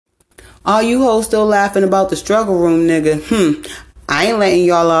All you hoes still laughing about the struggle room, nigga. I ain't letting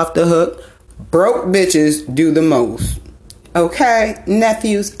y'all off the hook. Broke bitches do the most. Okay,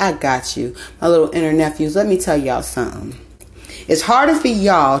 nephews, I got you. My little inner nephews, let me tell y'all something. It's harder for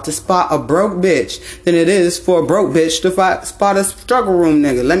y'all to spot a broke bitch than it is for a broke bitch to spot a struggle room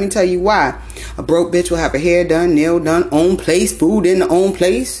nigga. Let me tell you why. A broke bitch will have her hair done, nail done, own place, food in the own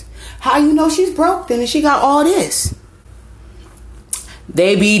place. How you know she's broke then if she got all this?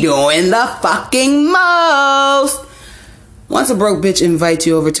 They be doing the fucking most. Once a broke bitch invites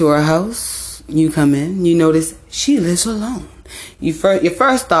you over to her house, you come in, you notice she lives alone. Your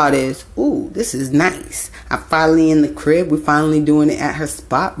first thought is, ooh, this is nice. I'm finally in the crib. We're finally doing it at her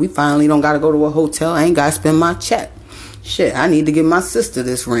spot. We finally don't got to go to a hotel. I ain't got to spend my check. Shit, I need to give my sister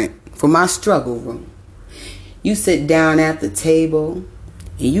this rent for my struggle room. You sit down at the table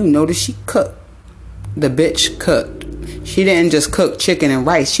and you notice she cooked. The bitch cooked. She didn't just cook chicken and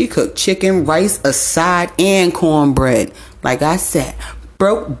rice. She cooked chicken, rice, a side, and cornbread. Like I said,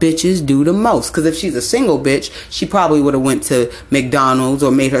 broke bitches do the most. Because if she's a single bitch, she probably would have went to McDonald's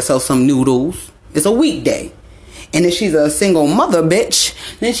or made herself some noodles. It's a weekday. And if she's a single mother bitch,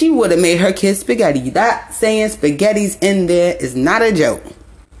 then she would have made her kids spaghetti. That saying spaghetti's in there is not a joke.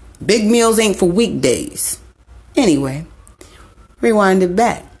 Big meals ain't for weekdays. Anyway, rewind it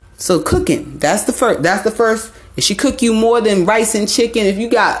back. So cooking, that's the first. If she cook you more than rice and chicken, if you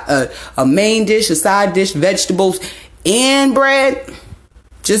got a main dish, a side dish, vegetables, and bread,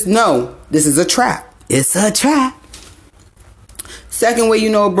 just know this is a trap. It's a trap. Second way you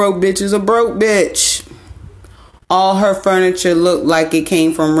know a broke bitch is a broke bitch. All her furniture looked like it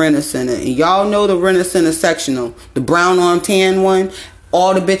came from Rent-A-Center. And y'all know the Rent-A-Center sectional. The brown on tan one.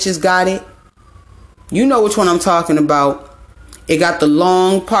 All the bitches got it. You know which one I'm talking about. It got the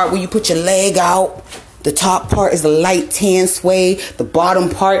long part where you put your leg out. The top part is a light tan suede. The bottom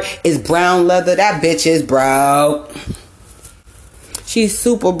part is brown leather. That bitch is broke. She's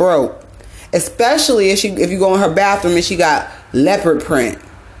super broke. Especially if you go in her bathroom and she got leopard print.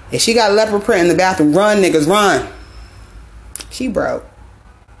 If she got leopard print in the bathroom, run niggas, run. She broke.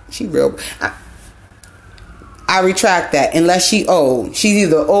 She real. I retract that. Unless she old. She's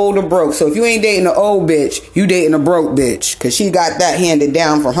either old or broke. So if you ain't dating an old bitch, you dating a broke bitch. Because she got that handed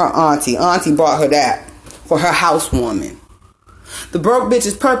down from her auntie. Auntie bought her that for her housewarming. The broke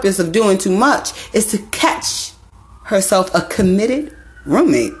bitch's purpose of doing too much is to catch herself a committed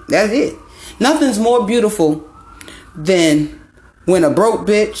roommate. That's it. Nothing's more beautiful than when a broke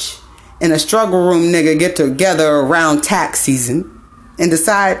bitch and a struggle room nigga get together around tax season and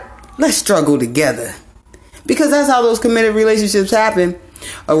decide, let's struggle together. Because that's how those committed relationships happen.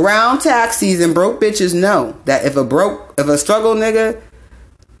 Around tax season, broke bitches know that if a struggle nigga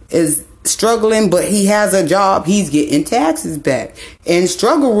is struggling but he has a job, he's getting taxes back. And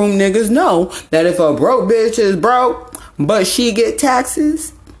struggle room niggas know that if a broke bitch is broke but she get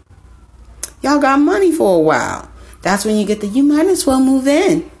taxes, y'all got money for a while. That's when you get the you might as well move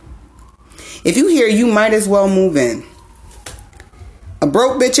in. If you hear you might as well move in, a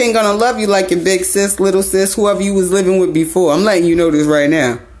broke bitch ain't gonna love you like your big sis, little sis, whoever you was living with before. I'm letting you know this right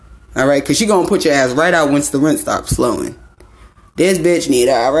now. Alright, cause she gonna put your ass right out once the rent stops flowing. This bitch need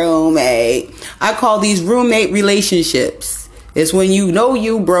a roommate. I call these roommate relationships. It's when you know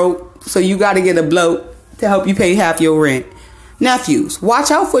you broke, so you gotta get a bloke to help you pay half your rent. Nephews,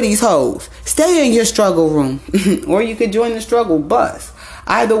 watch out for these hoes. Stay in your struggle room. Or you could join the struggle bus.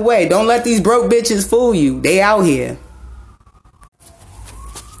 Either way, don't let these broke bitches fool you. They out here.